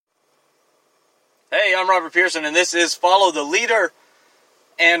Hey, I'm Robert Pearson, and this is Follow the Leader,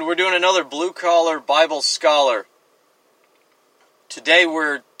 and we're doing another blue-collar Bible scholar. Today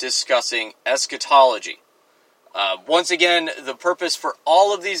we're discussing eschatology. Once again, the purpose for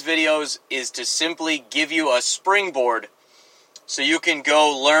all of these videos is to simply give you a springboard so you can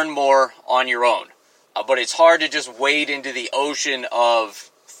go learn more on your own. But it's hard to just wade into the ocean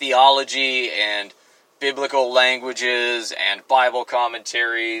of theology and biblical languages and Bible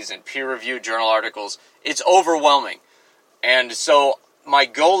commentaries and peer-reviewed journal articles. It's overwhelming. And so my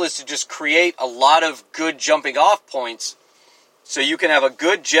goal is to just create a lot of good jumping off points so you can have a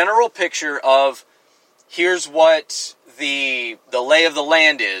good general picture of here's what the lay of the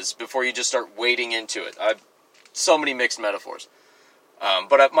land is before you just start wading into it. So many mixed metaphors.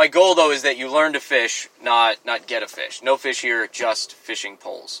 But my goal, though, is that you learn to fish, not get a fish. No fish here, just fishing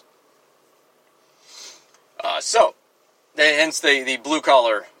poles. Hence the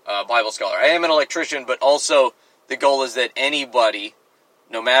blue-collar Bible scholar. I am an electrician, but also the goal is that anybody,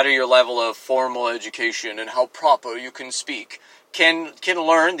 no matter your level of formal education and how proper you can speak, can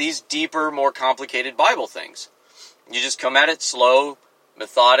learn these deeper, more complicated Bible things. You just come at it slow,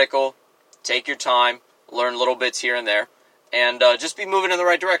 methodical, take your time, learn little bits here and there, and just be moving in the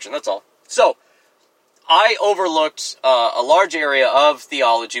right direction, that's all. So, I overlooked a large area of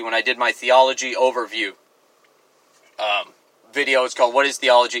theology when I did my theology overview video. It's called What is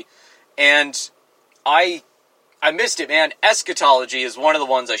Theology? And I missed it, man. Eschatology is one of the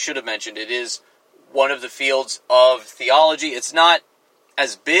ones I should have mentioned. It is one of the fields of theology. It's not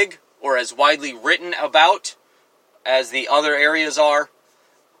as big or as widely written about as the other areas are,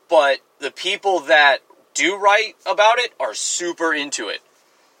 but the people that do write about it are super into it.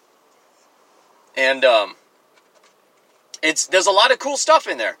 And there's a lot of cool stuff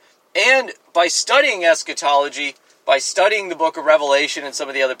in there. And by studying eschatology, by studying the book of Revelation and some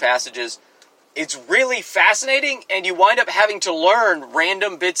of the other passages, it's really fascinating, and you wind up having to learn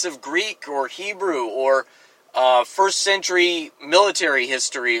random bits of Greek or Hebrew or first century military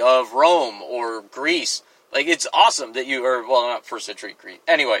history of Rome or Greece. Like, it's awesome that not first century Greece.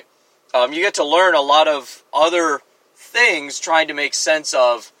 Anyway, you get to learn a lot of other things trying to make sense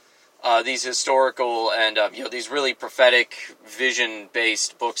of these historical and these really prophetic,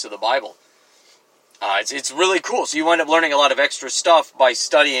 vision-based books of the Bible. It's really cool. So you wind up learning a lot of extra stuff by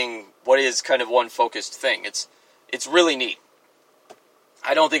studying what is kind of one focused thing. It's really neat.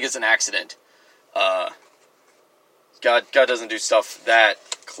 I don't think it's an accident. God doesn't do stuff that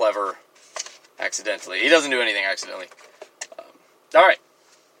clever accidentally. He doesn't do anything accidentally. All right.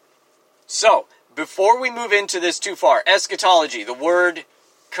 So, before we move into this too far, eschatology, the word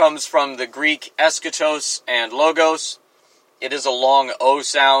comes from the Greek eschatos and logos. It is a long O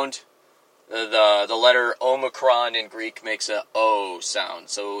sound. The letter omicron in Greek makes a O sound,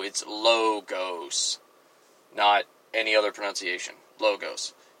 so it's logos, not any other pronunciation,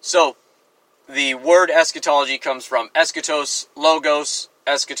 logos. So, the word eschatology comes from eschatos, logos,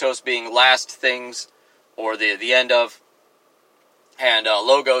 eschatos being last things, or the end of, and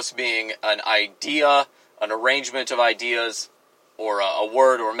logos being an idea, an arrangement of ideas, or a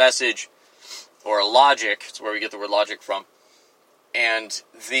word or message, or a logic. It's where we get the word logic from. And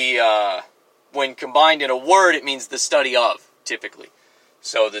when combined in a word, it means the study of, typically.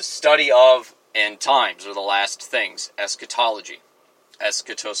 So the study of end times, or the last things, eschatology,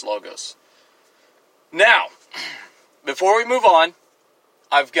 eschatos logos. Now, before we move on,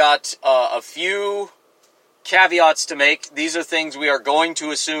 I've got a few caveats to make. These are things we are going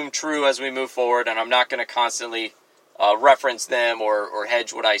to assume true as we move forward, and I'm not going to constantly reference them or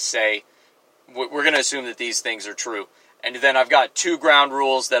hedge what I say. We're going to assume that these things are true. And then I've got 2 ground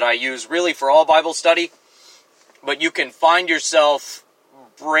rules that I use really for all Bible study, but you can find yourself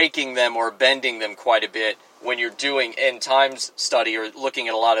breaking them or bending them quite a bit when you're doing end times study or looking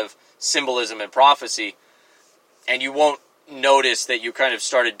at a lot of symbolism and prophecy, and you won't notice that you kind of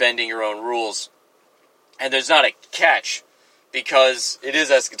started bending your own rules. And there's not a catch, because it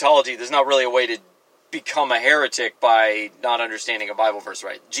is eschatology. There's not really a way to become a heretic by not understanding a Bible verse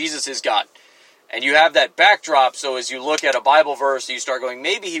right. Jesus is God. And you have that backdrop, so as you look at a Bible verse, you start going,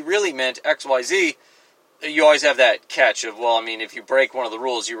 maybe he really meant X, Y, Z. You always have that catch of, if you break one of the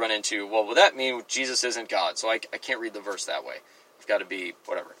rules, you run into, would that mean Jesus isn't God? So I can't read the verse that way. It's got to be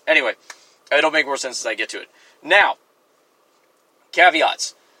whatever. Anyway, it'll make more sense as I get to it. Now,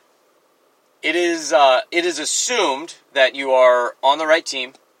 caveats. It is assumed that you are on the right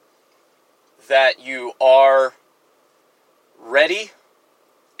team, that you are ready,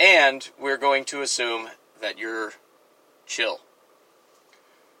 and we're going to assume that you're chill.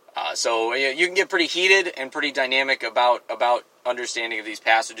 So you can get pretty heated and pretty dynamic about understanding of these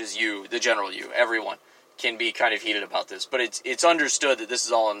passages, you, the general you, everyone, can be kind of heated about this. But it's understood that this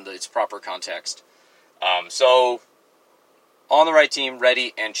is all in its proper context. So, on the right team,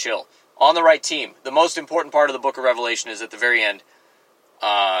 ready and chill. On the right team, the most important part of the book of Revelation is at the very end.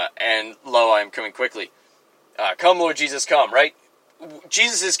 And lo, I am coming quickly. Come, Lord Jesus, come, right?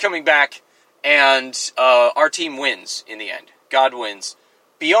 Jesus is coming back, and our team wins in the end. God wins.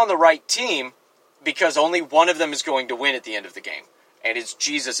 Be on the right team, because only one of them is going to win at the end of the game. And it's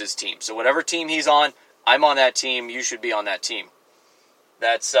Jesus' team. So whatever team he's on, I'm on that team, you should be on that team.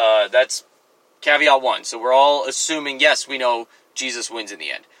 That's caveat one. So we're all assuming, yes, we know Jesus wins in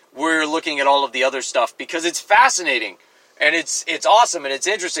the end. We're looking at all of the other stuff because it's fascinating, and it's awesome, and it's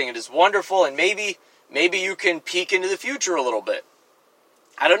interesting, and it's wonderful, and maybe you can peek into the future a little bit.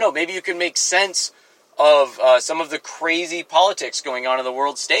 I don't know, maybe you can make sense of some of the crazy politics going on in the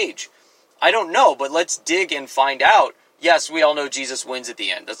world stage. I don't know, but let's dig and find out. Yes, we all know Jesus wins at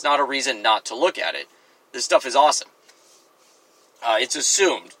the end. That's not a reason not to look at it. This stuff is awesome. It's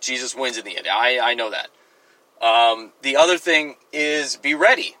assumed Jesus wins in the end. I know that. The other thing is be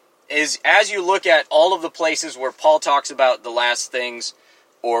ready. As you look at all of the places where Paul talks about the last things,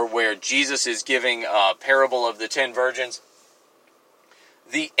 or where Jesus is giving a parable of the 10 virgins,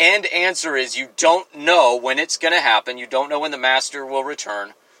 the end answer is you don't know when it's going to happen. You don't know when the master will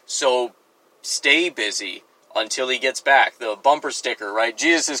return. So stay busy until he gets back. The bumper sticker, right?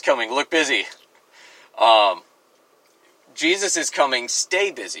 Jesus is coming. Look busy. Jesus is coming.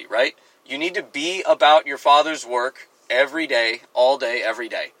 Stay busy, right? You need to be about your Father's work every day, all day, every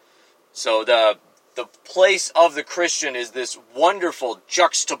day. So the place of the Christian is this wonderful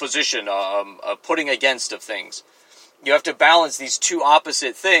juxtaposition, putting against of things. You have to balance these two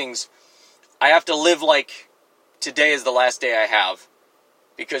opposite things. I have to live like today is the last day I have,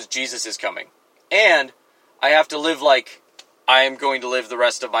 because Jesus is coming. And I have to live like I am going to live the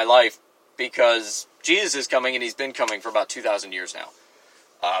rest of my life, because Jesus is coming, and he's been coming for about 2,000 years now.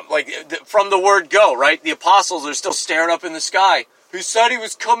 From the word go, right? The apostles are still staring up in the sky. He said he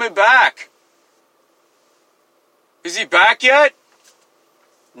was coming back. Is he back yet?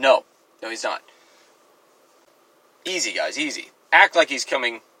 No, he's not. Easy, guys, easy. Act like he's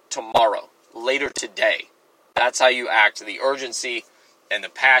coming tomorrow, later today. That's how you act. The urgency and the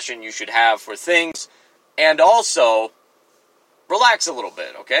passion you should have for things. And also, relax a little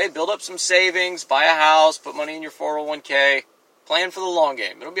bit, okay? Build up some savings, buy a house, put money in your 401k. Plan for the long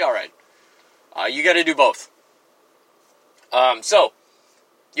game. It'll be all right. You got to do both. So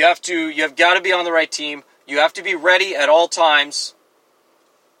you have got to be on the right team. You have to be ready at all times,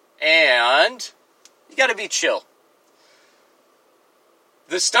 and you got to be chill.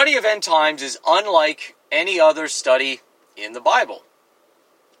 The study of end times is unlike any other study in the Bible.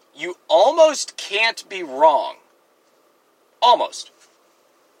 You almost can't be wrong. Almost.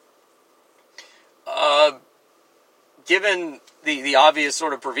 Given the obvious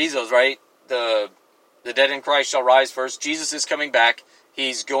sort of provisos, right? The dead in Christ shall rise first. Jesus is coming back.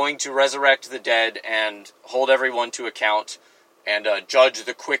 He's going to resurrect the dead and hold everyone to account and judge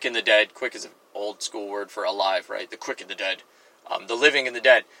the quick and the dead. Quick is an old school word for alive, right? The quick and the dead. The living and the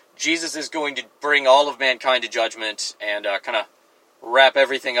dead. Jesus is going to bring all of mankind to judgment and kind of wrap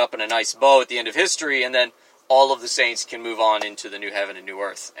everything up in a nice bow at the end of history, and then all of the saints can move on into the new heaven and new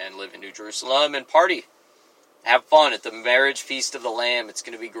earth and live in New Jerusalem and party. Have fun at the marriage feast of the Lamb. It's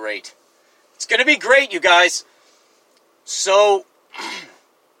going to be great. It's going to be great, you guys. So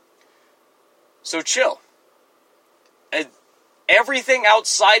chill. And everything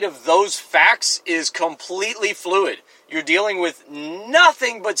outside of those facts is completely fluid. You're dealing with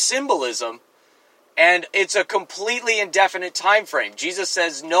nothing but symbolism, and it's a completely indefinite time frame. Jesus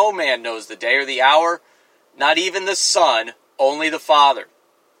says no man knows the day or the hour, not even the Son, only the Father.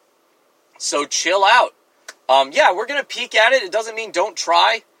 So chill out. We're going to peek at it. It doesn't mean don't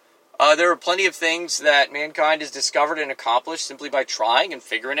try. There are plenty of things that mankind has discovered and accomplished simply by trying and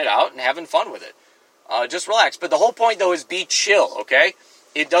figuring it out and having fun with it. Just relax. But the whole point, though, is be chill, okay?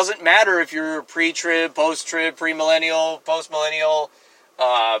 It doesn't matter if you're pre-trib, post-trib, premillennial, post-millennial,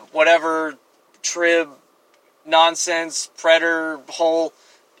 whatever, trib, nonsense, preter, whole.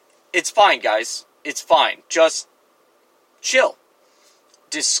 It's fine, guys. It's fine. Just chill.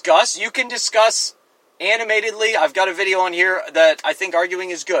 Discuss. You can discuss animatedly. I've got a video on here that I think arguing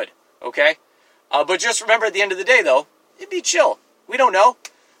is good, okay? But just remember, at the end of the day, though, it'd be chill. We don't know.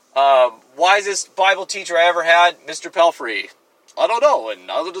 Wisest Bible teacher I ever had, Mr. Pelfrey. I don't know, and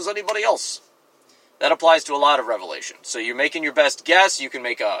neither does anybody else. That applies to a lot of revelation. So you're making your best guess. You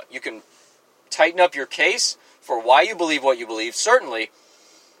can tighten up your case for why you believe what you believe, certainly.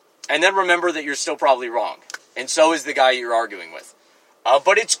 And then remember that you're still probably wrong. And so is the guy you're arguing with.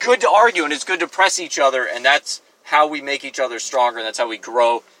 But it's good to argue, and it's good to press each other, and that's how we make each other stronger, and that's how we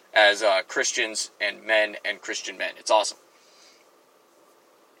grow as Christians and men and Christian men. It's awesome.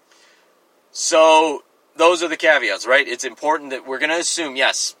 So, those are the caveats, right? It's important that we're going to assume,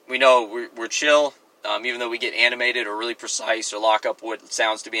 yes, we know we're chill, even though we get animated or really precise or lock up what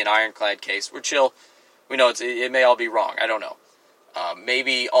sounds to be an ironclad case. We're chill. We know it may all be wrong. I don't know.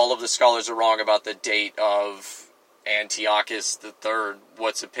 Maybe all of the scholars are wrong about the date of Antiochus III,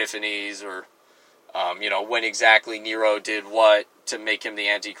 what's Epiphanes, or, when exactly Nero did what to make him the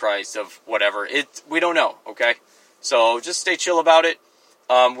Antichrist of whatever. We don't know, okay? So just stay chill about it.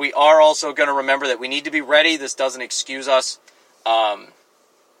 We are also going to remember that we need to be ready. This doesn't excuse us.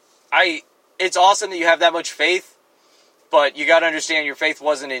 It's awesome that you have that much faith, but you got to understand your faith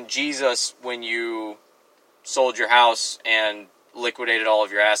wasn't in Jesus when you sold your house and liquidated all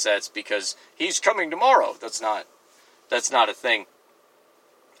of your assets because he's coming tomorrow. That's not a thing.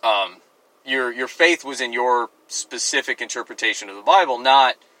 Your faith was in your specific interpretation of the Bible,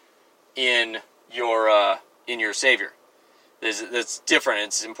 not in your Savior. That's different.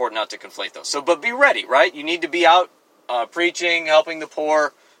 It's important not to conflate those. So, but be ready, right? You need to be out preaching, helping the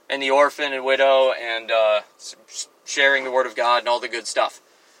poor and the orphan and widow, and sharing the Word of God and all the good stuff.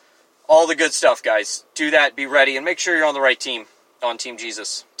 All the good stuff, guys. Do that. Be ready, and make sure you're on the right team. On Team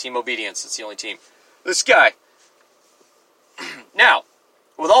Jesus. Team Obedience. It's the only team. This guy. Now,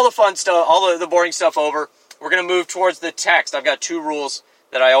 with all the fun stuff, all the boring stuff over, we're going to move towards the text. I've got 2 rules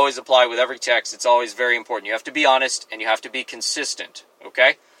that I always apply with every text. It's always very important. You have to be honest, and you have to be consistent.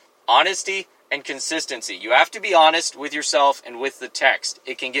 Okay? Honesty and consistency. You have to be honest with yourself and with the text.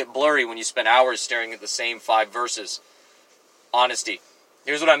 It can get blurry when you spend hours staring at the same 5 verses. Honesty.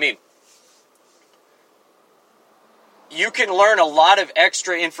 Here's what I mean. You can learn a lot of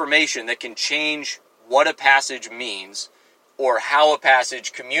extra information that can change what a passage means or how a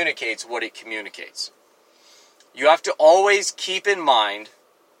passage communicates what it communicates. You have to always keep in mind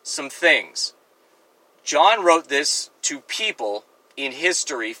some things. John wrote this to people in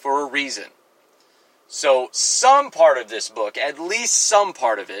history for a reason. So some part of this book, at least some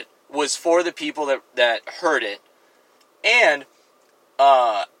part of it, was for the people that heard it. And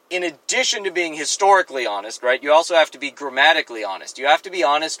in addition to being historically honest, right, you also have to be grammatically honest. You have to be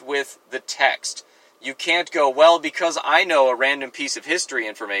honest with the text. You can't go, well, because I know a random piece of history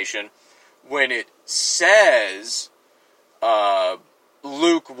information, when it says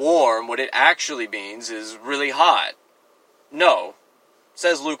lukewarm, what it actually means is really hot. No. It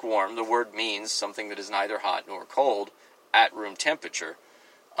says lukewarm. The word means something that is neither hot nor cold at room temperature.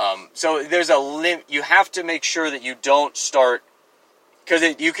 So there's a limit. You have to make sure that you don't start, because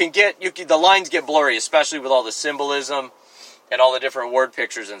the lines get blurry, especially with all the symbolism and all the different word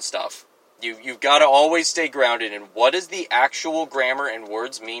pictures and stuff. You've got to always stay grounded in what does the actual grammar and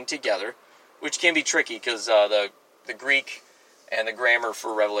words mean together, which can be tricky because the Greek and the grammar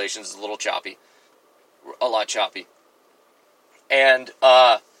for Revelations is a lot choppy. And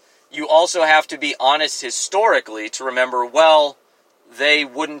you also have to be honest historically to remember, well, they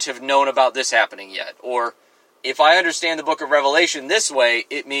wouldn't have known about this happening yet. Or, if I understand the book of Revelation this way,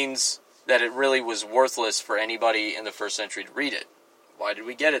 it means that it really was worthless for anybody in the first century to read it. Why did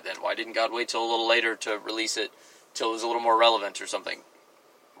we get it then? Why didn't God wait till a little later to release it, till it was a little more relevant or something?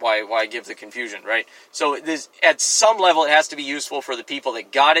 Why give the confusion, right? So at some level, it has to be useful for the people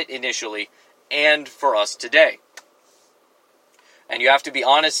that got it initially and for us today. And you have to be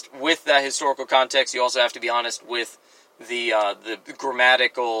honest with that historical context. You also have to be honest with the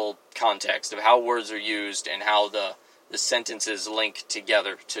grammatical context of how words are used and how the sentences link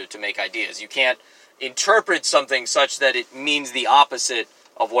together to make ideas. You can't interpret something such that it means the opposite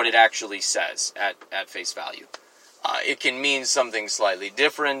of what it actually says at face value. It can mean something slightly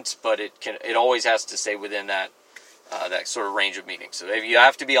different, but it always has to stay within that sort of range of meaning. So you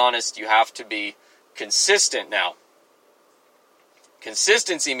have to be honest, you have to be consistent. Now,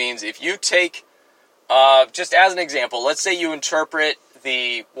 consistency means if you take, just as an example, let's say you interpret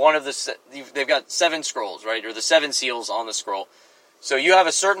they've got 7 scrolls, right, or the 7 seals on the scroll. So you have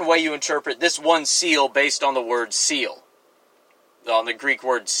a certain way you interpret this one seal based on the word seal, on the Greek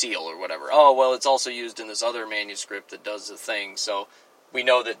word seal or whatever. Oh, well, it's also used in this other manuscript that does the thing, so we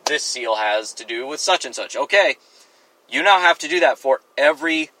know that this seal has to do with such and such. Okay, you now have to do that for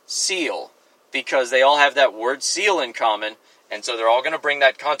every seal because they all have that word seal in common, and so they're all going to bring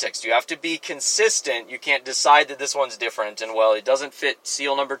that context. You have to be consistent. You can't decide that this one's different, and well, it doesn't fit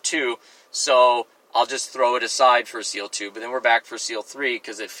seal number 2, so I'll just throw it aside for seal 2, but then we're back for seal 3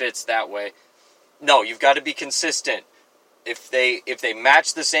 because it fits that way. No, you've got to be consistent. If they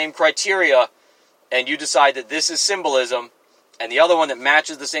match the same criteria, and you decide that this is symbolism, and the other one that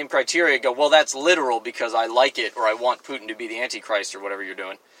matches the same criteria, go, well, that's literal because I like it, or I want Putin to be the Antichrist, or whatever you're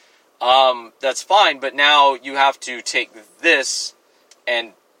doing. That's fine, but now you have to take this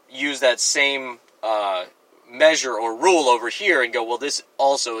and use that same measure or rule over here and go, well, this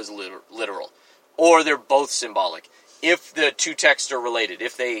also is literal. Or they're both symbolic. If the two texts are related,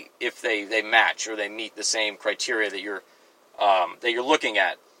 if they match or they meet the same criteria that you're looking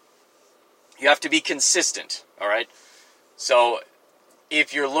at, you have to be consistent. All right. So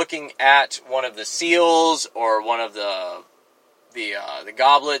if you're looking at one of the seals or one of the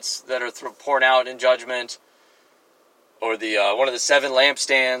goblets that are poured out in judgment, or the one of the 7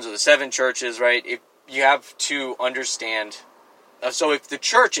 lampstands or the 7 churches, right? If you have to understand. So if the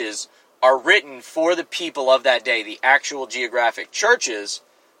churches are written for the people of that day, the actual geographic churches,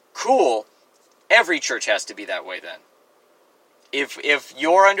 cool, every church has to be that way then. If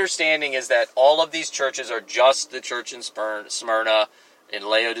your understanding is that all of these churches are just the church in Smyrna, in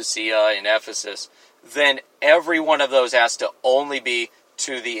Laodicea, in Ephesus, then every one of those has to only be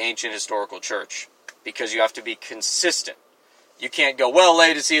to the ancient historical church, because you have to be consistent. You can't go, well,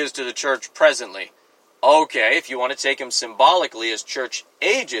 Laodicea is to the church presently. Okay, if you want to take them symbolically as church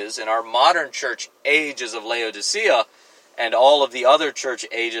ages, and our modern church age is of Laodicea, and all of the other church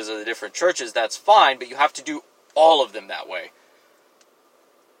ages of the different churches, that's fine, but you have to do all of them that way.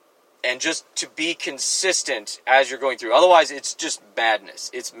 And just to be consistent as you're going through. Otherwise, it's just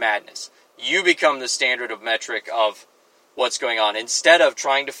madness. It's madness. You become the standard of metric of what's going on, instead of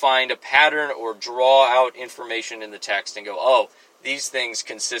trying to find a pattern or draw out information in the text and go, oh, these things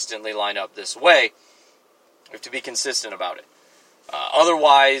consistently line up this way. You have to be consistent about it.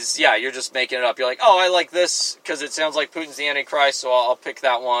 Otherwise, yeah, you're just making it up. You're like, oh, I like this because it sounds like Putin's the Antichrist, so I'll pick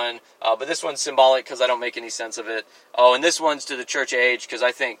that one. But this one's symbolic because I don't make any sense of it. Oh, and this one's to the church age because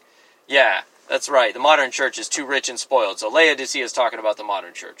I think, yeah, that's right. The modern church is too rich and spoiled. So Laodicea is talking about the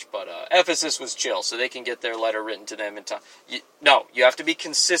modern church. But Ephesus was chill, so they can get their letter written to them in time. No, you have to be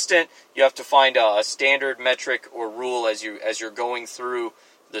consistent. You have to find a standard metric or rule as you're going through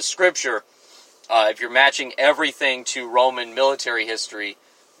the scripture. If you're matching everything to Roman military history,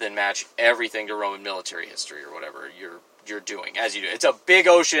 then match everything to Roman military history or whatever you're doing as you do. It's a big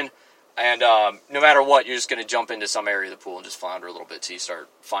ocean, and no matter what, you're just going to jump into some area of the pool and just flounder a little bit till you start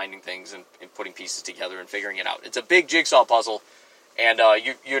finding things and putting pieces together and figuring it out. It's a big jigsaw puzzle, and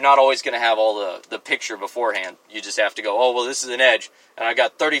you're not always going to have all the picture beforehand. You just have to go, oh, well, this is an edge, and I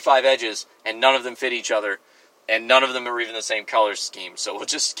got 35 edges, and none of them fit each other. And none of them are even the same color scheme. So we'll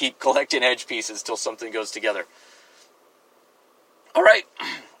just keep collecting edge pieces till something goes together. All right.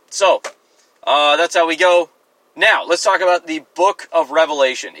 So that's how we go. Now, let's talk about the book of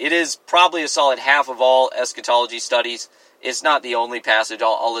Revelation. It is probably a solid half of all eschatology studies. It's not the only passage.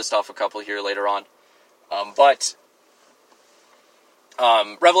 I'll list off a couple here later on. But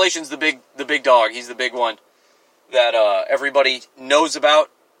Revelation's the big dog. He's the big one that everybody knows about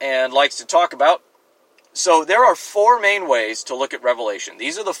and likes to talk about. So there are 4 main ways to look at Revelation.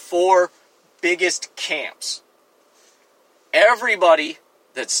 These are the 4 biggest camps. Everybody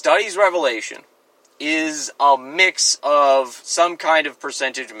that studies Revelation is a mix of some kind of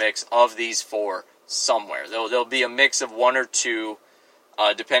percentage mix of these 4 somewhere. There'll be a mix of 1 or 2,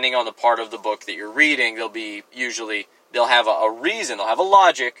 depending on the part of the book that you're reading. They'll have a reason, they'll have a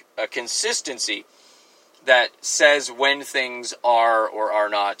logic, a consistency that says when things are or are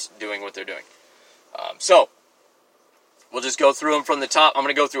not doing what they're doing. So, we'll just go through them from the top. I'm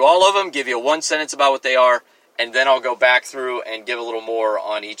going to go through all of them, give you a 1 sentence about what they are, and then I'll go back through and give a little more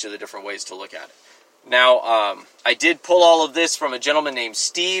on each of the different ways to look at it. Now, I did pull all of this from a gentleman named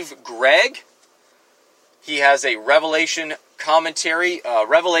Steve Gregg. He has a Revelation commentary,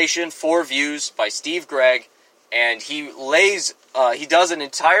 Revelation 4 Views by Steve Gregg, and he does an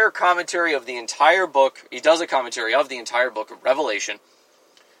entire commentary of the entire book. He does a commentary of the entire book of Revelation.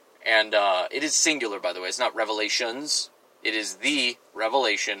 And it is singular, by the way. It's not Revelations. It is the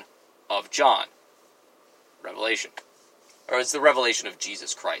Revelation of John. Revelation. Or it's the revelation of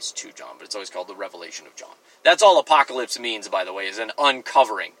Jesus Christ to John, but it's always called the Revelation of John. That's all Apocalypse means, by the way, is an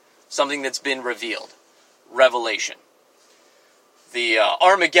uncovering. Something that's been revealed. Revelation. The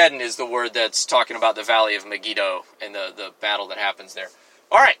Armageddon is the word that's talking about the Valley of Megiddo and the battle that happens there.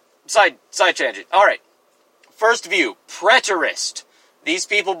 All right. Side tangent. All right. First view. Preterist. These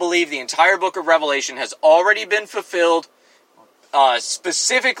people believe the entire book of Revelation has already been fulfilled,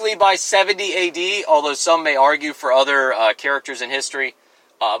 specifically by 70 AD, although some may argue for other characters in history.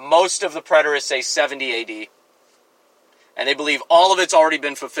 Most of the preterists say 70 AD, and they believe all of it's already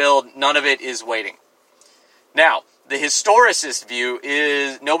been fulfilled, none of it is waiting. Now, the historicist view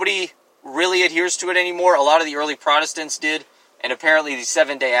is nobody really adheres to it anymore. A lot of the early Protestants did, and apparently the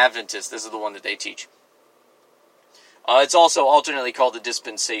Seventh-day Adventists, this is the one that they teach. It's also alternately called the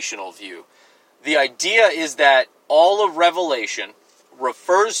dispensational view. The idea is that all of Revelation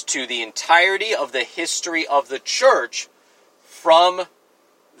refers to the entirety of the history of the church from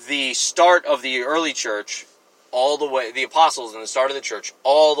the start of the early church, all the way, the apostles and the start of the church,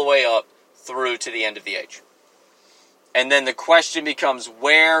 all the way up through to the end of the age. And then the question becomes,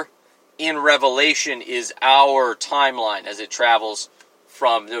 where in Revelation is our timeline as it travels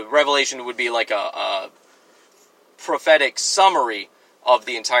from, the Revelation would be like a prophetic summary of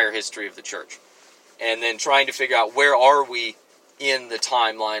the entire history of the church. And then trying to figure out where are we in the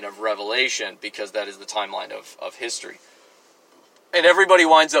timeline of Revelation, because that is the timeline of history. And everybody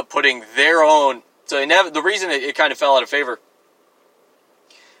winds up putting their own, so the reason it kind of fell out of favor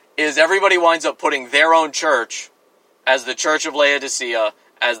is everybody winds up putting their own church as the Church of Laodicea,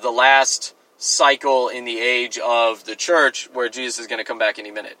 as the last cycle in the age of the church where Jesus is going to come back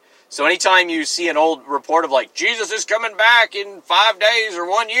any minute. So anytime you see an old report of like, Jesus is coming back in 5 days or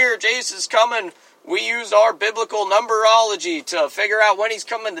 1 year, Jesus is coming, we use our biblical numerology to figure out when he's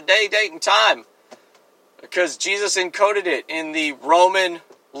coming, the day, date, and time. Because Jesus encoded it in the Roman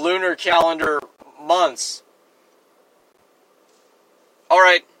lunar calendar months.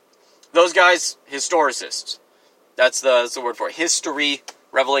 Alright, those guys, historicists. That's the word for it. History.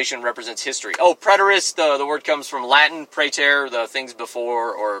 Revelation represents history. Oh, preterist, the word comes from Latin, praeter, the things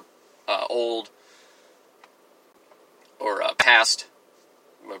before, or old, or past,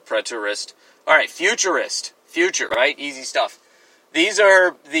 preterist. Alright, futurist. Future, right? Easy stuff. These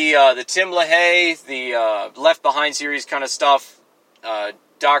are the Tim LaHaye, the Left Behind series kind of stuff,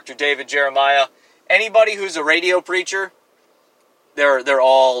 Dr. David Jeremiah. Anybody who's a radio preacher, they're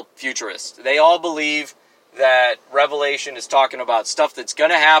all futurists. They all believe that Revelation is talking about stuff that's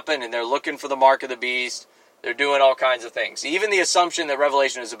going to happen, and they're looking for the mark of the beast. They're doing all kinds of things. Even the assumption that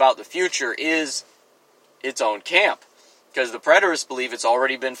Revelation is about the future is its own camp, because the preterists believe it's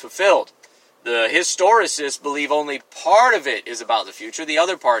already been fulfilled. The historicists believe only part of it is about the future. The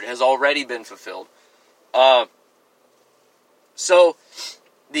other part has already been fulfilled. So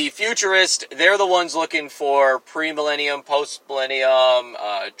the futurists, they're the ones looking for premillennium, post-millennium,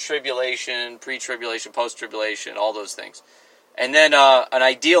 tribulation, pre-tribulation, post-tribulation, all those things. And then an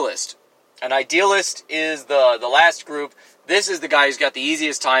idealist. An idealist is the last group. This is the guy who's got the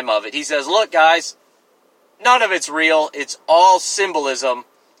easiest time of it. He says, look, guys, none of it's real. It's all symbolism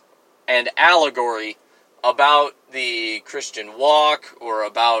and allegory about the Christian walk, or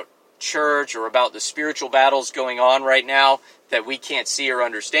about church, or about the spiritual battles going on right now that we can't see or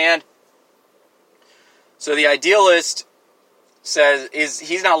understand. So the idealist says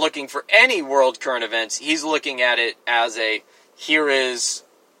he's not looking for any world current events. He's looking at it as here is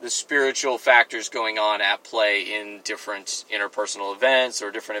the spiritual factors going on at play in different interpersonal events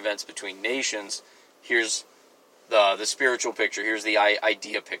or different events between nations. Here's the spiritual picture. Here's the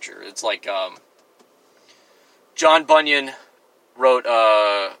idea picture. It's like John Bunyan wrote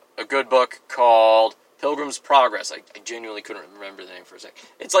a good book called Pilgrim's Progress. I genuinely couldn't remember the name for a sec.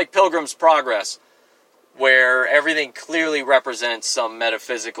 It's like Pilgrim's Progress, where everything clearly represents some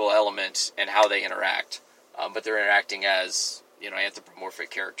metaphysical element and how they interact. But they're interacting as, anthropomorphic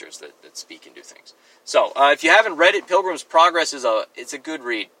characters that speak and do things. So, if you haven't read it, Pilgrim's Progress it's a good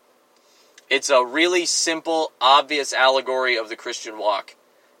read. It's a really simple, obvious allegory of the Christian walk.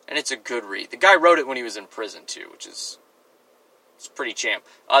 And it's a good read. The guy wrote it when he was in prison, too, which is it's pretty champ.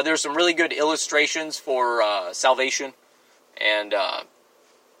 There's some really good illustrations for salvation and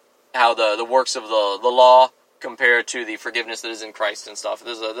how the works of the law compare to the forgiveness that is in Christ and stuff.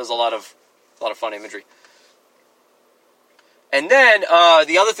 There's a lot of fun imagery. And then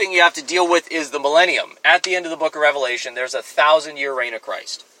the other thing you have to deal with is the millennium. At the end of the book of Revelation, there's a 1,000-year reign of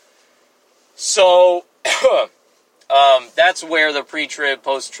Christ. So that's where the pre-trib,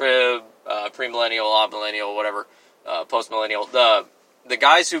 post-trib, premillennial, amillennial, whatever, post-millennial, the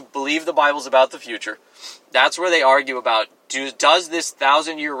guys who believe the Bible's about the future, that's where they argue about, does this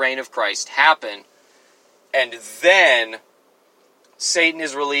 1,000-year reign of Christ happen, and then Satan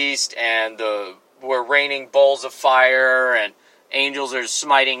is released, and we're raining bowls of fire, and angels are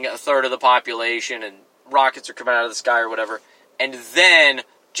smiting a third of the population, and rockets are coming out of the sky or whatever, and then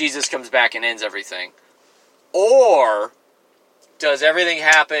Jesus comes back and ends everything? Or does everything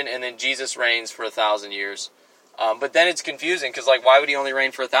happen and then Jesus reigns for 1,000 years? But then it's confusing, because why would he only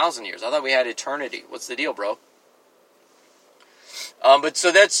reign for 1,000 years? I thought we had eternity. What's the deal, bro? But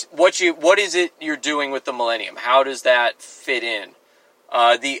so that's what is it you're doing with the millennium? How does that fit in?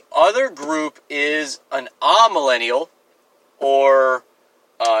 The other group is an amillennial, or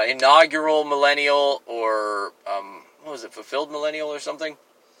inaugural millennial, or what was it, fulfilled millennial or something?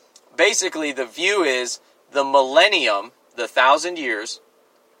 Basically, the view is the millennium, the 1,000 years,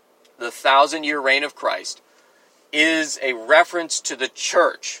 the 1,000-year reign of Christ, is a reference to the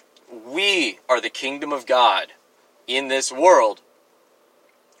church. We are the kingdom of God in this world.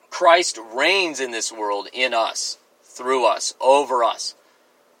 Christ reigns in this world in us, through us, over us.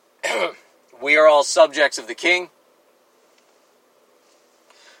 We are all subjects of the king.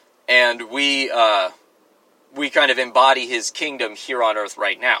 And we kind of embody his kingdom here on earth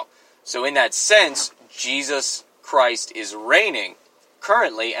right now. So in that sense, Jesus Christ is reigning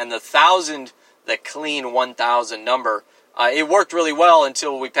currently, and the 1,000, the clean 1,000 number, it worked really well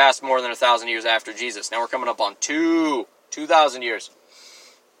until we passed more than 1,000 years after Jesus. Now we're coming up on 2,000 years.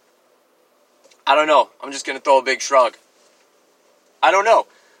 I don't know. I'm just going to throw a big shrug. I don't know.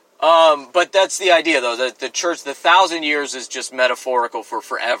 But that's the idea, though, that the church, the 1,000 years is just metaphorical for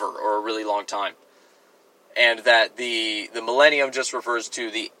forever, or a really long time. And that the millennium just refers to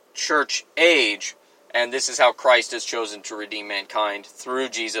the church age, and this is how Christ has chosen to redeem mankind through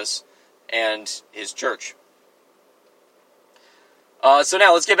Jesus and his church. So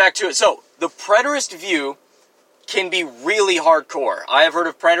now, let's get back to it. So, the preterist view can be really hardcore. I have heard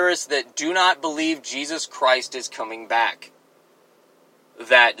of preterists that do not believe Jesus Christ is coming back.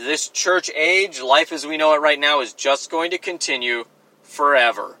 That this church age, life as we know it right now, is just going to continue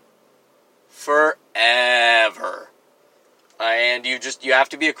forever. Forever. And you have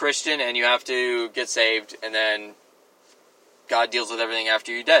to be a Christian, and you have to get saved, and then God deals with everything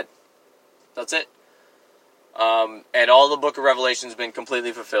after you're dead. That's it. And all the book of Revelation has been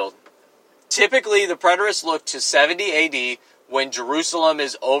completely fulfilled. Typically, the preterists look to 70 AD, when Jerusalem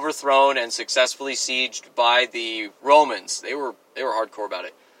is overthrown and successfully sieged by the Romans. They were hardcore about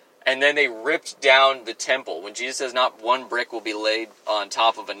it. And then they ripped down the temple. When Jesus says not one brick will be laid on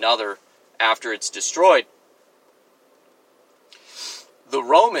top of another after it's destroyed. The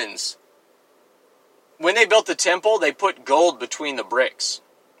Romans, when they built the temple, they put gold between the bricks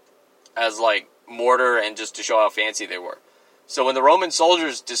as like mortar and just to show how fancy they were. So when the Roman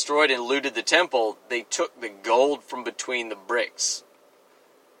soldiers destroyed and looted the temple, they took the gold from between the bricks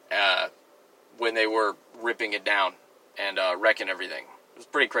when they were ripping it down and wrecking everything. It was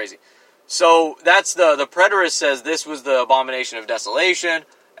pretty crazy. So that's the preterist says this was the abomination of desolation,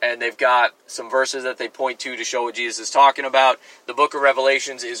 and they've got some verses that they point to show what Jesus is talking about. The book of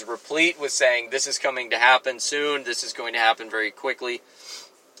Revelations is replete with saying this is coming to happen soon, this is going to happen very quickly.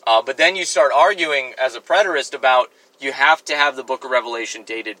 But then you start arguing as a preterist about you have to have the book of Revelation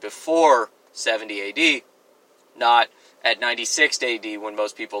dated before 70 AD, not at 96 AD when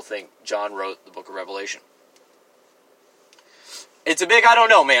most people think John wrote the book of Revelation. It's a big, I don't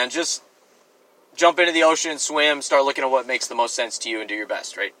know, man. Just jump into the ocean, swim, start looking at what makes the most sense to you and do your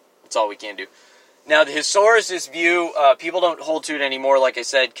best, right? That's all we can do. Now, the historicist view, people don't hold to it anymore, like I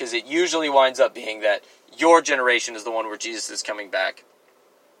said, because it usually winds up being that your generation is the one where Jesus is coming back.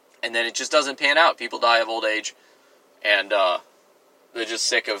 And then it just doesn't pan out. People die of old age, and they're just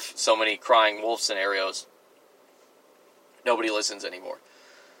sick of so many crying wolf scenarios. Nobody listens anymore.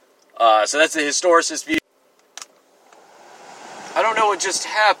 So that's the historicist view. I don't know what just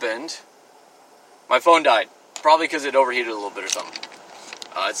happened. My phone died. Probably because it overheated a little bit or something.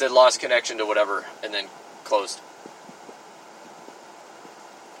 It said lost connection to whatever, and then closed.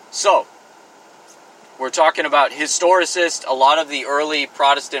 So, we're talking about historicists. A lot of the early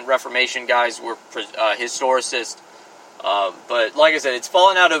Protestant Reformation guys were historicists. But like I said, it's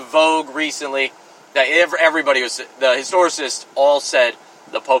fallen out of vogue recently. That everybody was, the historicists all said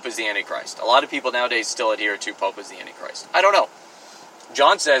the Pope is the Antichrist. A lot of people nowadays still adhere to Pope is the Antichrist. I don't know.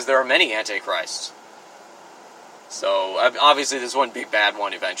 John says there are many Antichrists. So, obviously this one big bad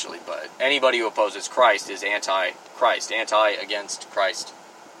one eventually, but anybody who opposes Christ is anti-Christ. Anti against Christ.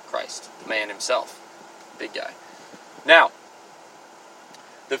 Christ, the man himself. Big guy. Now,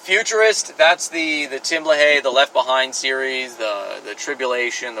 the futurist, that's the Tim LaHaye, the Left Behind series, the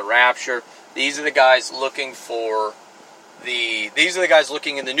Tribulation, the Rapture. These are the guys looking for these are the guys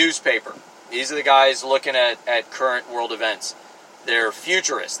looking in the newspaper. These are the guys looking at current world events. They're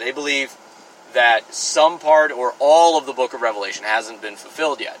futurists. They believe that some part or all of the book of Revelation hasn't been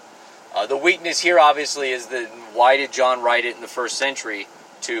fulfilled yet. The weakness here, obviously, is that why did John write it in the first century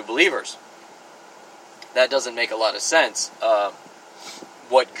to believers? That doesn't make a lot of sense.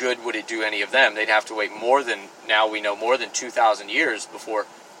 What good would it do any of them? They'd have to wait more than 2,000 years before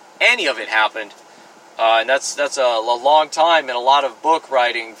any of it happened. And that's a long time and a lot of book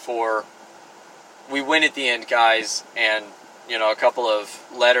writing for, we win at the end, guys, and, a couple of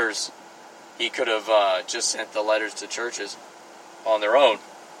letters. He could have just sent the letters to churches on their own.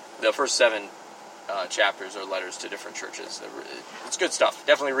 The first 7 chapters are letters to different churches. It's good stuff.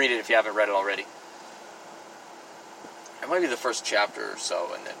 Definitely read it if you haven't read it already. It might be the first chapter or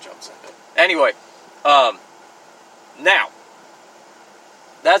so, and then jumps into it. Anyway, now,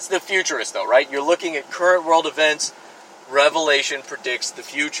 that's the futurist, though, right? You're looking at current world events. Revelation predicts the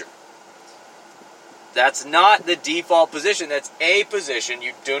future. That's not the default position. That's a position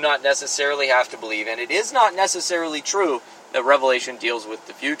you do not necessarily have to believe, and it is not necessarily true that Revelation deals with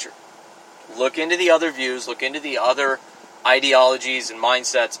the future. Look into the other views, look into the other ideologies and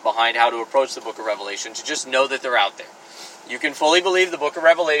mindsets behind how to approach the book of Revelation to just know that they're out there. You can fully believe the book of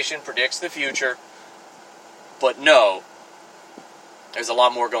Revelation predicts the future, but no, there's a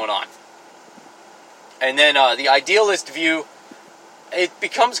lot more going on. And then the idealist view, it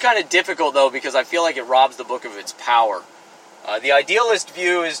becomes kind of difficult, though, because I feel like it robs the book of its power. The idealist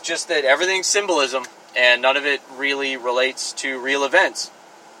view is just that everything's symbolism, and none of it really relates to real events.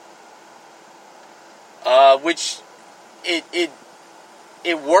 Which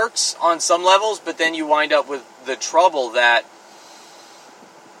it works on some levels, but then you wind up with the trouble that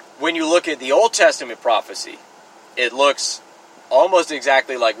when you look at the Old Testament prophecy, it looks almost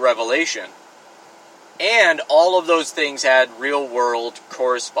exactly like Revelation. And all of those things had real-world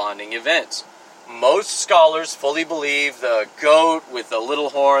corresponding events. Most scholars fully believe the goat with the little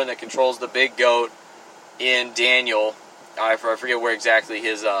horn that controls the big goat in Daniel, I forget where exactly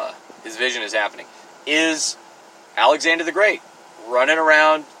his vision is happening, is Alexander the Great, running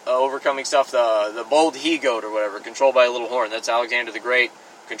around, overcoming stuff, the bold he-goat or whatever, controlled by a little horn. That's Alexander the Great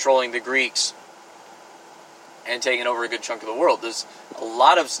controlling the Greeks and taking over a good chunk of the world. There's a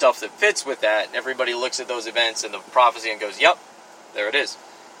lot of stuff that fits with that, and everybody looks at those events and the prophecy and goes, yep, there it is.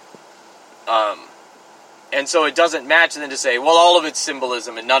 And so it doesn't match then to say, well, all of it's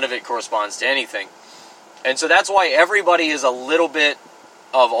symbolism and none of it corresponds to anything. And so that's why everybody is a little bit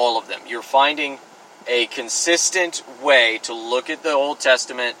of all of them. You're finding a consistent way to look at the Old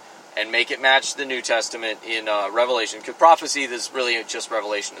Testament and make it match the New Testament in Revelation. Because prophecy is really just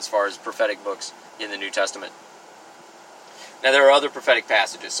Revelation as far as prophetic books in the New Testament. Now, there are other prophetic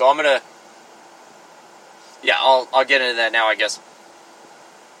passages, so I'm going to... Yeah, I'll get into that now, I guess.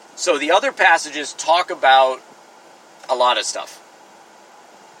 So the other passages talk about a lot of stuff.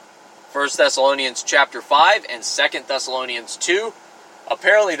 1 Thessalonians chapter 5 and 2 Thessalonians 2.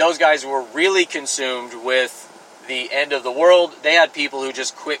 Apparently those guys were really consumed with the end of the world. They had people who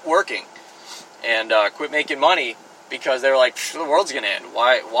just quit working and quit making money because they were like, the world's going to end.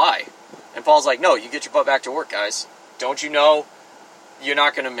 Why? And Paul's like, no, you get your butt back to work, guys. Don't you know? You're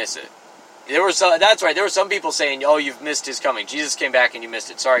not going to miss it. That's right. There were some people saying, oh, you've missed his coming. Jesus came back and you missed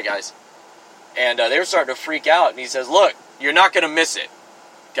it. Sorry, guys. And they were starting to freak out. And he says, look, you're not going to miss it.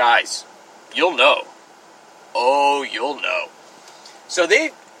 Guys, you'll know. Oh, you'll know. So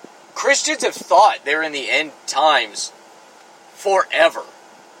Christians have thought they're in the end times forever.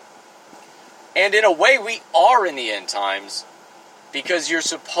 And in a way, we are in the end times because you're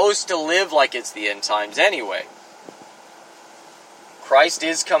supposed to live like it's the end times anyway. Christ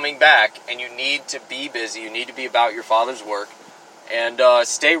is coming back, and you need to be busy. You need to be about your Father's work. And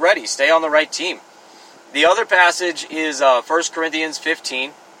stay ready. Stay on the right team. The other passage is 1 Corinthians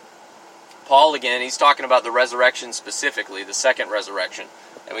 15. Paul, again, he's talking about the resurrection specifically, the second resurrection.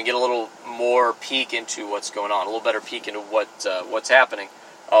 And we get a little more peek into what's going on, a little better peek into what's happening.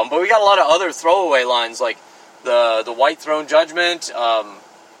 But we got a lot of other throwaway lines, like the white throne judgment.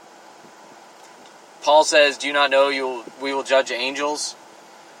 Paul says, do you not know we will judge angels?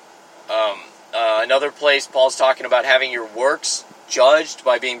 Another place, Paul's talking about having your works judged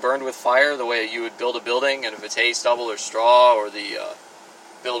by being burned with fire, the way you would build a building, and if it's hay, stubble, or straw, or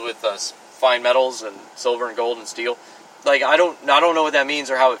build with fine metals and silver and gold and steel. Like, I don't know what that means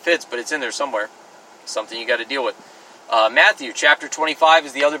or how it fits, but it's in there somewhere. Something you got to deal with. Matthew chapter 25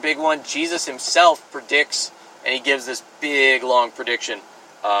 is the other big one. Jesus himself predicts, and he gives this big, long prediction.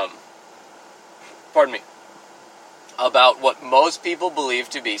 About what most people believe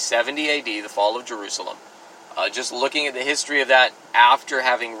to be 70 AD, the fall of Jerusalem. Just looking at the history of that after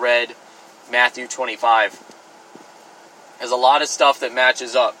having read Matthew 25. There's a lot of stuff that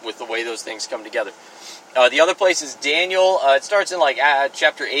matches up with the way those things come together. The other place is Daniel. It starts in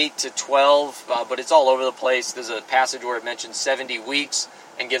chapter 8 to 12, but it's all over the place. There's a passage where it mentions 70 weeks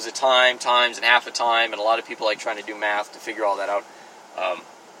and gives a time, times, and half a time, and a lot of people like trying to do math to figure all that out.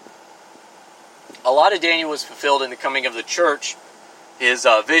 A lot of Daniel was fulfilled in the coming of the church. His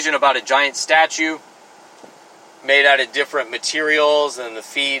vision about a giant statue made out of different materials, and the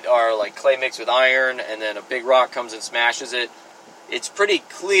feet are like clay mixed with iron, and then a big rock comes and smashes it. it's pretty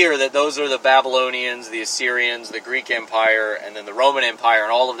clear that those are the Babylonians, the Assyrians, the Greek Empire, and then the Roman Empire,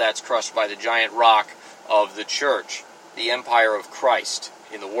 and all of that's crushed by the giant rock of the church, the empire of Christ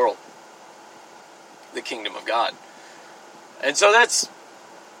in the world, the kingdom of God. And so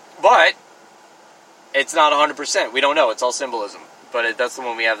but it's not 100%. We don't know. It's all symbolism. But that's the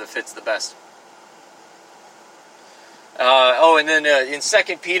one we have that fits the best. And then in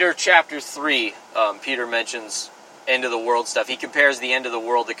 2 Peter chapter 3, Peter mentions end of the world stuff. He compares the end of the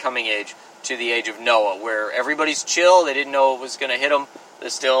world, the coming age, to the age of Noah, where everybody's chill. They didn't know it was going to hit them. They're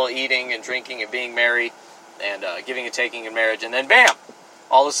still eating and drinking and being merry and giving and taking in marriage. And then, bam,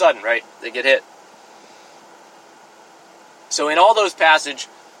 all of a sudden, right, they get hit. So in all those passages,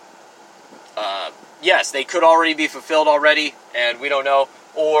 yes, they could already be fulfilled already, and we don't know.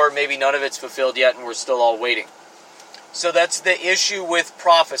 Or maybe none of it's fulfilled yet, and we're still all waiting. So that's the issue with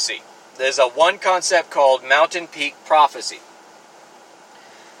prophecy. There's one concept called mountain peak prophecy.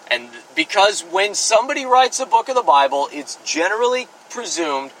 And because when somebody writes a book of the Bible, it's generally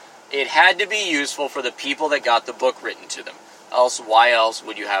presumed it had to be useful for the people that got the book written to them. Why else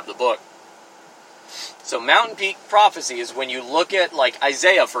would you have the book? So mountain peak prophecy is when you look at, like,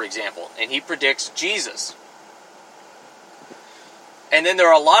 Isaiah, for example, and he predicts Jesus. And then there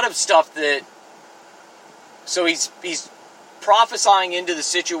are a lot of stuff that... So he's prophesying into the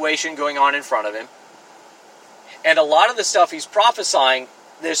situation going on in front of him. And a lot of the stuff he's prophesying,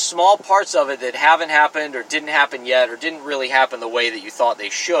 there's small parts of it that haven't happened or didn't happen yet or didn't really happen the way that you thought they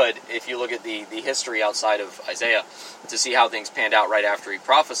should if you look at the history outside of Isaiah to see how things panned out right after he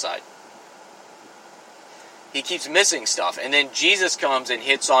prophesied. He keeps missing stuff. And then Jesus comes and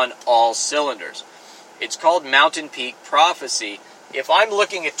hits on all cylinders. It's called mountain peak prophecy. If I'm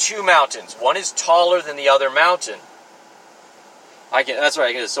looking at two mountains, one is taller than the other mountain. That's right,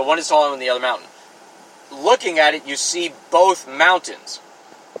 I can do this. So one is taller than the other mountain. Looking at it, you see both mountains.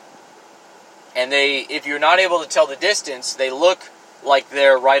 And if you're not able to tell the distance, they look like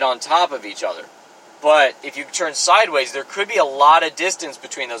they're right on top of each other. But if you turn sideways, there could be a lot of distance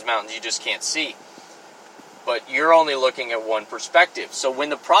between those mountains you just can't see. But you're only looking at one perspective. So when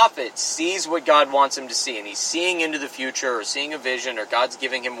the prophet sees what God wants him to see, and he's seeing into the future, or seeing a vision, or God's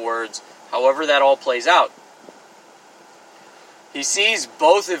giving him words, however that all plays out, he sees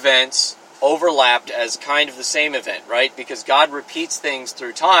both events overlapped as kind of the same event, right? Because God repeats things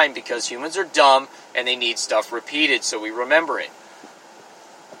through time because humans are dumb and they need stuff repeated so we remember it.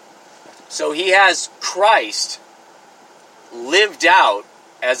 So he has Christ lived out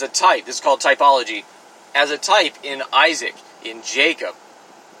as a type. This is called typology. As a type in Isaac, in Jacob,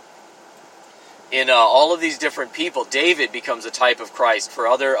 in all of these different people. David becomes a type of Christ for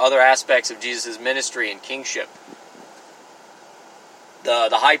other aspects of Jesus' ministry and kingship. The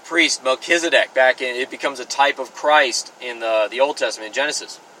high priest, Melchizedek, it becomes a type of Christ in the Old Testament, in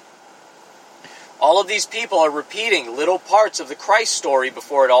Genesis. All of these people are repeating little parts of the Christ story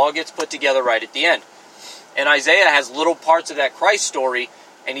before it all gets put together right at the end. And Isaiah has little parts of that Christ story,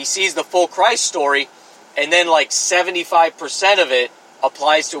 and he sees the full Christ story, and then like 75% of it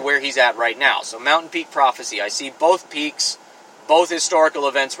applies to where he's at right now. So mountain peak prophecy. I see both peaks, both historical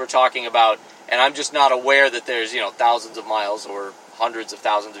events we're talking about, and I'm just not aware that there's, thousands of miles or hundreds of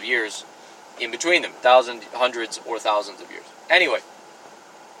thousands of years in between them. Hundreds or thousands of years. Anyway.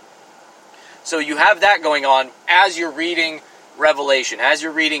 So you have that going on as you're reading Revelation, as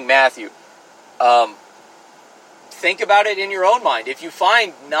you're reading Matthew. Think about it in your own mind. If you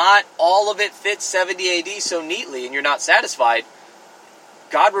find not all of it fits 70 AD so neatly and you're not satisfied,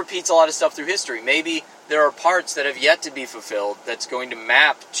 God repeats a lot of stuff through history. Maybe there are parts that have yet to be fulfilled that's going to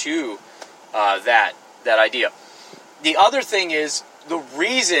map to that idea. The other thing is the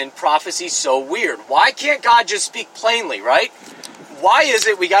reason prophecy's so weird. Why can't God just speak plainly, right? Why is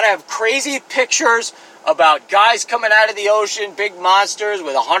it we got to have crazy pictures about guys coming out of the ocean, big monsters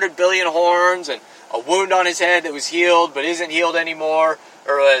with 100 billion horns and a wound on his head that was healed but isn't healed anymore,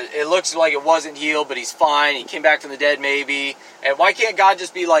 or it looks like it wasn't healed but he's fine, he came back from the dead maybe, and why can't God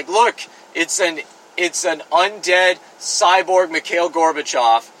just be like, look, it's an undead cyborg Mikhail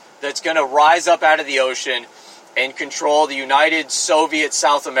Gorbachev that's going to rise up out of the ocean and control the United Soviet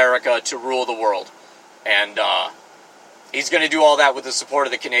South America to rule the world, and he's going to do all that with the support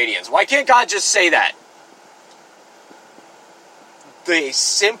of the Canadians. Why can't God just say that? The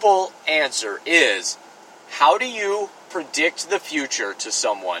simple answer is, how do you predict the future to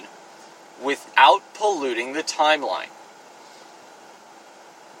someone without polluting the timeline?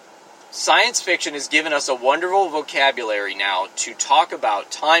 Science fiction has given us a wonderful vocabulary now to talk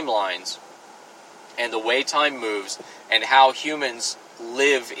about timelines and the way time moves and how humans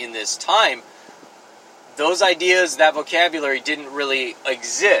live in this time. those ideas, that vocabulary didn't really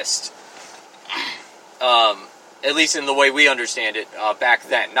exist, at least in the way we understand it back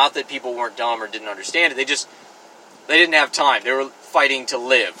then. Not that people weren't dumb or didn't understand it, they didn't have time. They were fighting to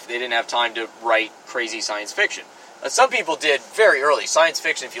live. They didn't have time to write crazy science fiction. Some people did very early. Science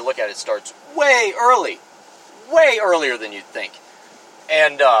fiction, if you look at it, starts way early. Way earlier than you'd think.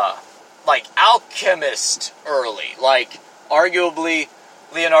 And, like, alchemist early. Like, arguably,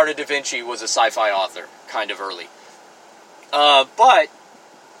 Leonardo da Vinci was a sci-fi author, kind of early. But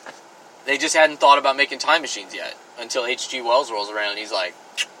they just hadn't thought about making time machines yet until H.G. Wells rolls around and he's like,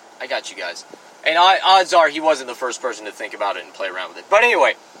 I got you guys. And odds are he wasn't the first person to think about it and play around with it. But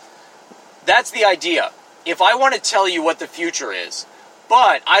anyway, that's the idea. If I want to tell you what the future is,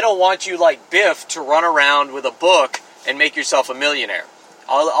 but I don't want you like Biff to run around with a book and make yourself a millionaire.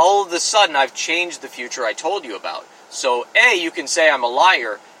 All of a sudden, I've changed the future I told you about. So, A, you can say I'm a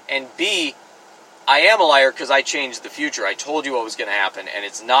liar, and B, I am a liar because I changed the future. I told you what was going to happen, and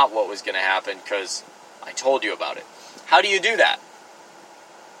it's not what was going to happen because I told you about it. How do you do that?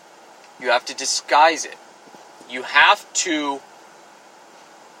 You have to disguise it. You have to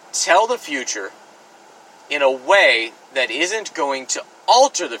tell the future in a way that isn't going to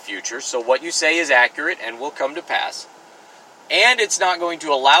alter the future, so what you say is accurate and will come to pass, and it's not going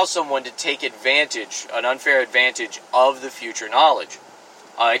to allow someone to take advantage, an unfair advantage of the future knowledge,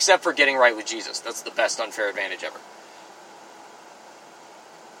 except for getting right with Jesus. That's the best unfair advantage ever.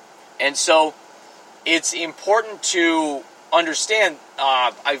 And so, it's important to understand,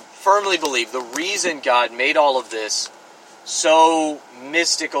 I firmly believe, the reason God made all of this so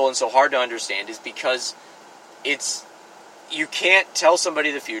mystical and so hard to understand is because you can't tell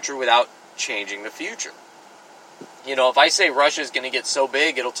somebody the future without changing the future. You know, if I say Russia's going to get so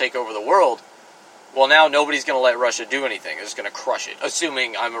big it'll take over the world, well, now nobody's going to let Russia do anything. They're just going to crush it,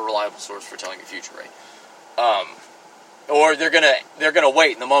 assuming I'm a reliable source for telling the future, right? Or they're gonna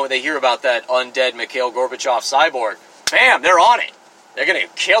wait, and the moment they hear about that undead Mikhail Gorbachev cyborg, bam, they're on it. They're going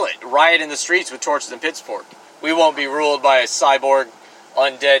to kill it, riot in the streets with torches and pitchforks. We won't be ruled by a undead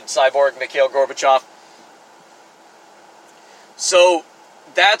cyborg Mikhail Gorbachev. So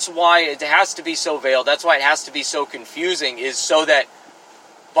that's why it has to be so veiled. That's why it has to be so confusing, is so that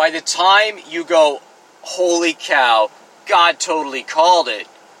by the time you go, holy cow, God totally called it,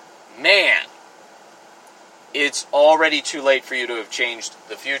 man, it's already too late for you to have changed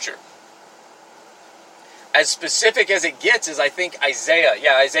the future. As specific as it gets is, I think, Isaiah.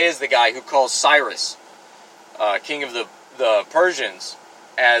 Yeah, Isaiah's the guy who calls Cyrus, king of the Persians,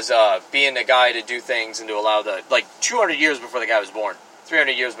 as being the guy to do things and to allow 200 years before the guy was born.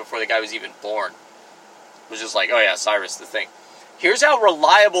 300 years before the guy was even born. It was just like, oh yeah, Cyrus, the thing. Here's how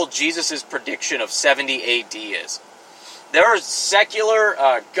reliable Jesus' prediction of 70 AD is. There are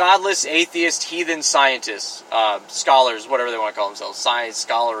secular, godless, atheist, heathen scientists, scholars, whatever they want to call themselves, science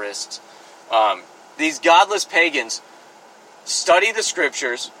scholarists. These godless pagans study the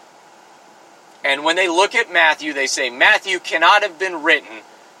scriptures, and when they look at Matthew, they say, Matthew cannot have been written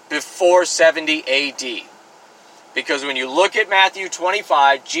before 70 AD. Because when you look at Matthew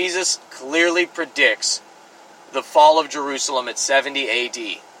 25, Jesus clearly predicts the fall of Jerusalem at 70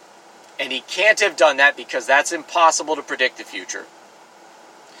 AD. And he can't have done that because that's impossible to predict the future.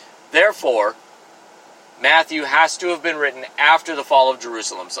 Therefore, Matthew has to have been written after the fall of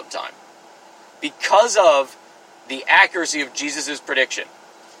Jerusalem sometime. Because of the accuracy of Jesus' prediction.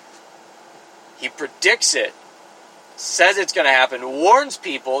 He predicts it, says it's going to happen, warns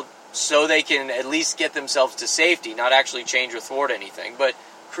people so they can at least get themselves to safety, not actually change or thwart anything, but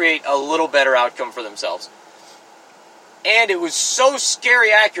create a little better outcome for themselves. And it was so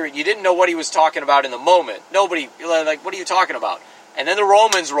scary accurate, you didn't know what he was talking about in the moment. Nobody, like, what are you talking about? And then the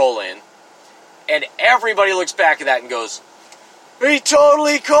Romans roll in, and everybody looks back at that and goes, he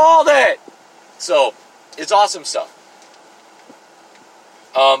totally called it! So, it's awesome stuff.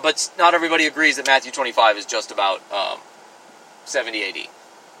 But not everybody agrees that Matthew 25 is just about 70 AD.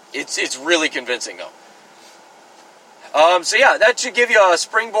 It's really convincing, though. So yeah, that should give you a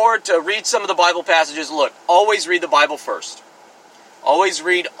springboard to read some of the Bible passages. Look, always read the Bible first. Always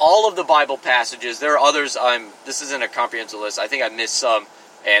read all of the Bible passages. There are others, this isn't a comprehensive list. I think I missed some,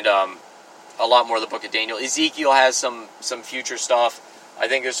 and a lot more of the book of Daniel. Ezekiel has some future stuff. I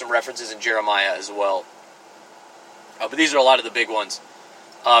think there's some references in Jeremiah as well. But these are a lot of the big ones.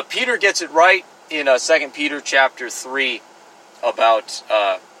 Peter gets it right in 2 Peter chapter 3 about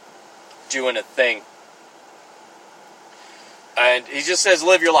doing a thing. And he just says,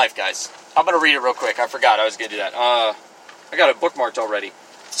 live your life, guys. I'm going to read it real quick. I forgot I was going to do that. I got it bookmarked already.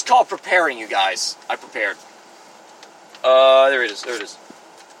 It's called preparing, you guys. I prepared. There it is.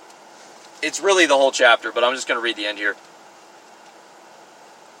 it's really the whole chapter, but I'm just going to read the end here.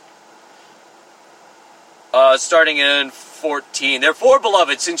 Starting in 14. Therefore,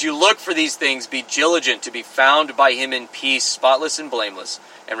 beloved, since you look for these things, be diligent to be found by him in peace, spotless and blameless,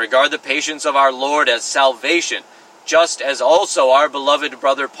 and regard the patience of our Lord as salvation, just as also our beloved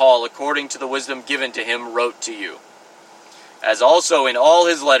brother Paul, according to the wisdom given to him, wrote to you. As also in all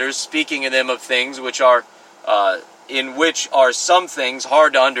his letters, speaking in them of things which are, in which are some things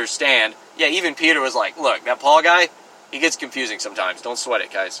hard to understand. Yeah, even Peter was like, look, that Paul guy, he gets confusing sometimes. Don't sweat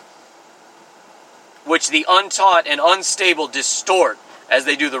it, guys. Which the untaught and unstable distort, as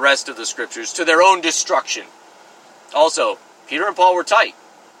they do the rest of the scriptures, to their own destruction. Also, Peter and Paul were tight.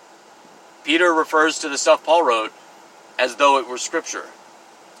 Peter refers to the stuff Paul wrote as though it were scripture.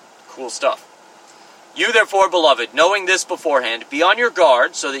 Cool stuff. You therefore, beloved, knowing this beforehand, be on your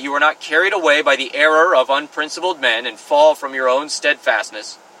guard, so that you are not carried away by the error of unprincipled men, and fall from your own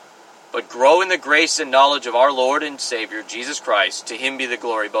steadfastness, but grow in the grace and knowledge of our Lord and Savior, Jesus Christ. To him be the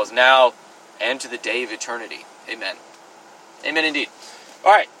glory, both now and to the day of eternity. Amen. Amen indeed.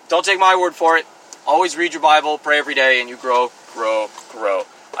 All right, don't take my word for it. Always read your Bible, pray every day, and you grow, grow, grow.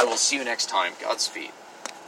 I will see you next time. Godspeed.